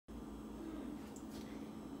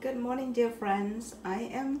Good morning, dear friends. I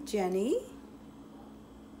am Jenny.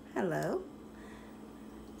 Hello.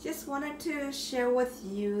 Just wanted to share with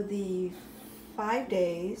you the 5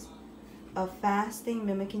 days of fasting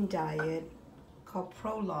mimicking diet called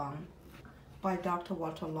PROLON by Dr.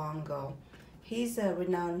 Walter Longo. He's a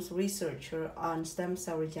renowned researcher on stem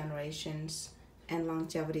cell regenerations and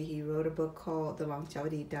longevity. He wrote a book called The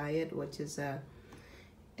Longevity Diet, which is a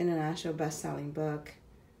international best-selling book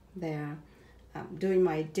there. Doing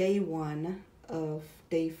my day 1 of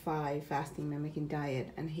day 5 fasting mimicking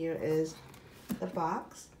diet, and here is the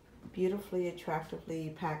box, beautifully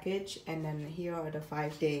attractively packaged, and then here are the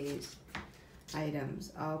 5 days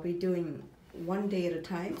items. I'll be doing one day at a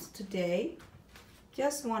time. So today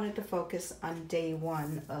just wanted to focus on day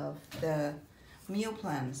 1 of the meal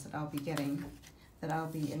plans that I'll be getting, that I'll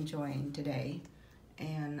be enjoying today.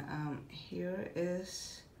 And here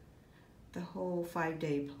is the whole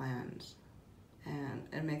 5-day plans. And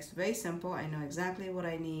it makes it very simple. I know exactly what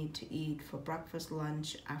I need to eat for breakfast,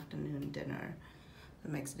 lunch, afternoon, dinner.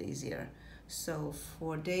 That makes it easier. So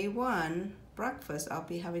for day 1, breakfast, I'll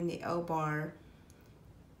be having the L-bar,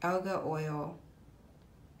 alga oil,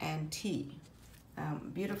 and tea.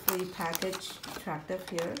 Beautifully packaged, attractive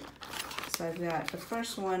here. So I've got, the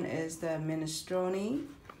first one is the minestrone.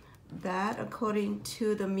 That, according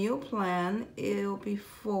to the meal plan, it'll be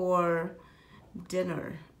for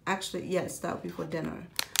dinner. Actually, yes, that'll be for dinner.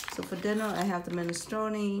 So for dinner, I have the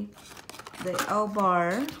minestrone, the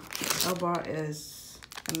L-bar. L-bar is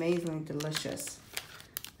amazingly delicious.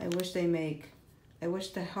 I wish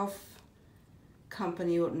the health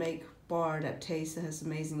company would make bar that tastes as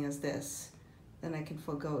amazing as this. Then I can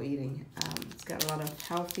forego eating. It's got a lot of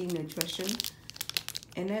healthy nutrition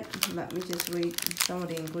in it. Let me just read some of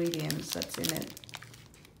the ingredients that's in it.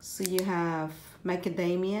 So you have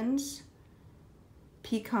macadamians,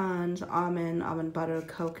 pecans, almond butter,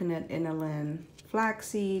 coconut, inulin,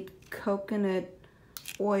 flaxseed, coconut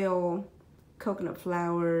oil, coconut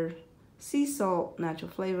flour, sea salt,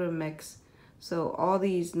 natural flavor mix. So all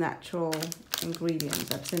these natural ingredients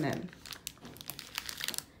that's in it.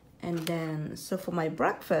 And then, so for my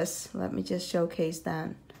breakfast, let me just showcase that.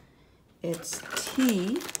 It's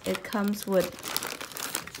tea. It comes with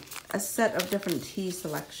a set of different tea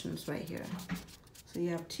selections right here. So you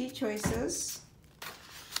have tea choices.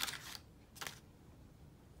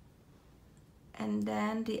 And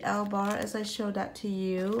then the L-bar, as I showed that to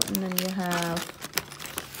you. And then you have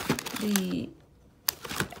the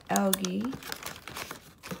algae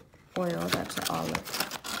oil, that's the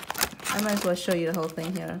olive. I might as well show you the whole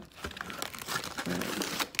thing here.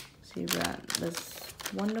 So you've got this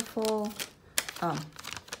wonderful,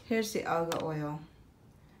 here's the alga oil.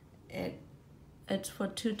 It's for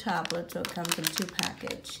 2 tablets, so it comes in 2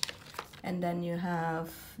 packages. And then you have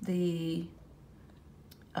the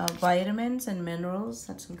vitamins and minerals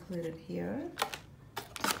that's included here.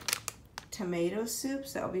 Tomato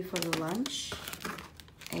soups, that'll be for the lunch.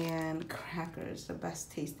 And crackers, the best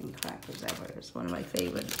tasting crackers ever. It's one of my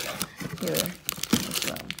favorites here as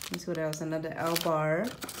well. Let's see what else. Another L-bar.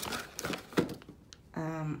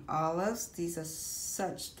 Olives. These are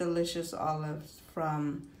such delicious olives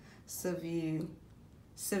from Seville,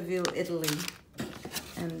 Italy.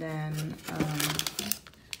 And then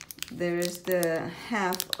there's the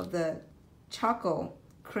half of the Choco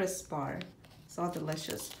Crisp bar. It's all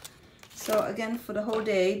delicious. So again, for the whole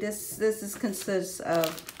day, this consists of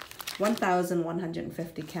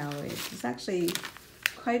 1,150 calories. It's actually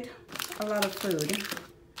quite a lot of food.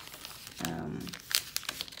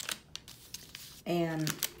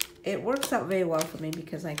 And it works out very well for me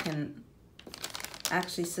because I can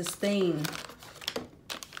actually sustain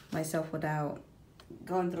myself without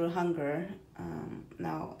going through hunger.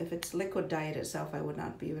 Now, if it's liquid diet itself, I would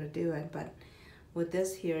not be able to do it. But with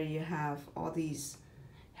this here, you have all these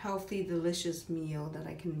healthy, delicious meal that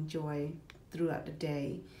I can enjoy throughout the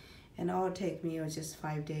day. And all it take me was just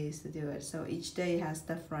 5 days to do it. So each day has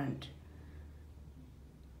different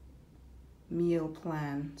meal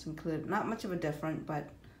plans included. Not much of a different, but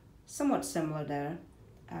somewhat similar there.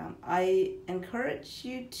 I encourage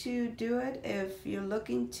you to do it if you're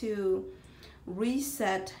looking to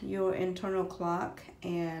reset your internal clock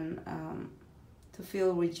and to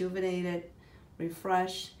feel rejuvenated,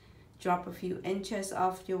 refreshed, drop a few inches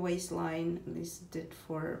off your waistline. At least it did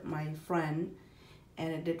for my friend,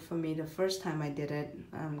 and it did for me the first time I did it.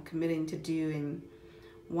 I'm committing to doing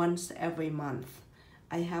once every month.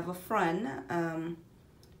 I have a friend,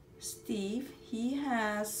 Steve. He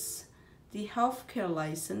has the healthcare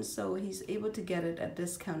license, so he's able to get it at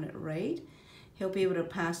discounted rate. He'll be able to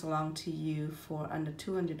pass along to you for under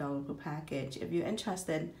 $200 per package. If you're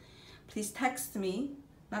interested, please text me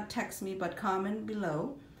not text me, but comment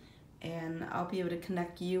below, and I'll be able to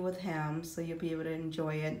connect you with him so you'll be able to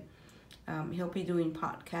enjoy it. He'll be doing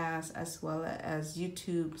podcasts as well as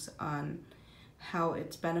YouTubes on how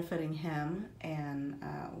it's benefiting him and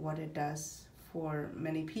what it does for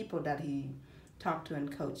many people that he talked to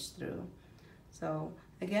and coached through. So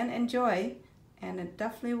again, enjoy, and it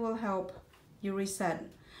definitely will help you reset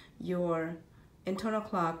your internal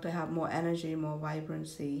clock to have more energy, more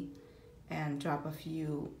vibrancy, and drop a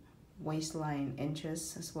few waistline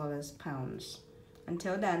inches as well as pounds.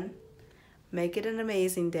 Until then, make it an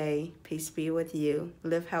amazing day. Peace be with you.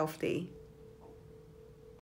 Live healthy.